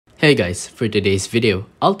Hey guys, for today's video,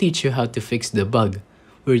 I'll teach you how to fix the bug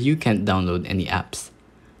where you can't download any apps.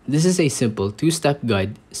 This is a simple 2-step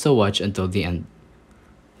guide, so watch until the end.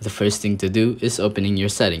 The first thing to do is opening your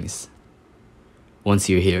settings. Once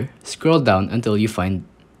you're here, scroll down until you find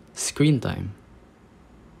Screen Time.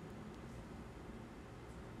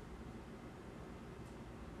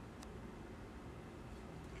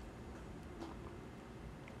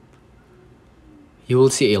 You will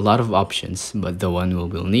see a lot of options, but the one we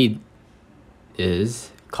will need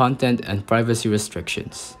is Content and Privacy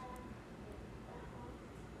Restrictions.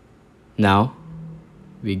 Now,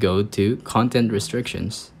 we go to Content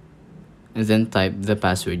Restrictions and then type the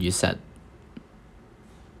password you set.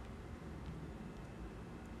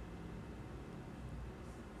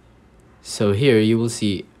 So here you will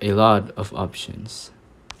see a lot of options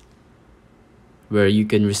where you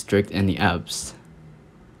can restrict any apps,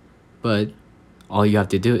 but all you have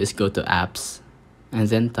to do is go to apps and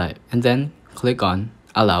then click on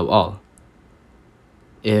allow all.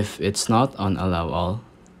 If it's not on allow all,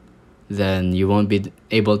 then you won't be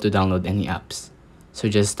able to download any apps. So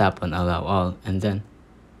just tap on allow all and then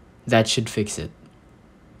that should fix it.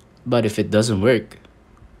 But if it doesn't work,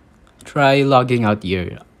 try logging out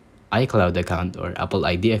your iCloud account or Apple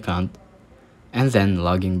ID account and then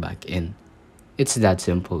logging back in. It's that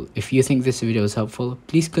simple. If you think this video is helpful,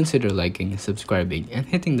 please consider liking, subscribing, and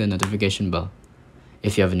hitting the notification bell.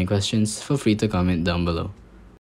 If you have any questions, feel free to comment down below.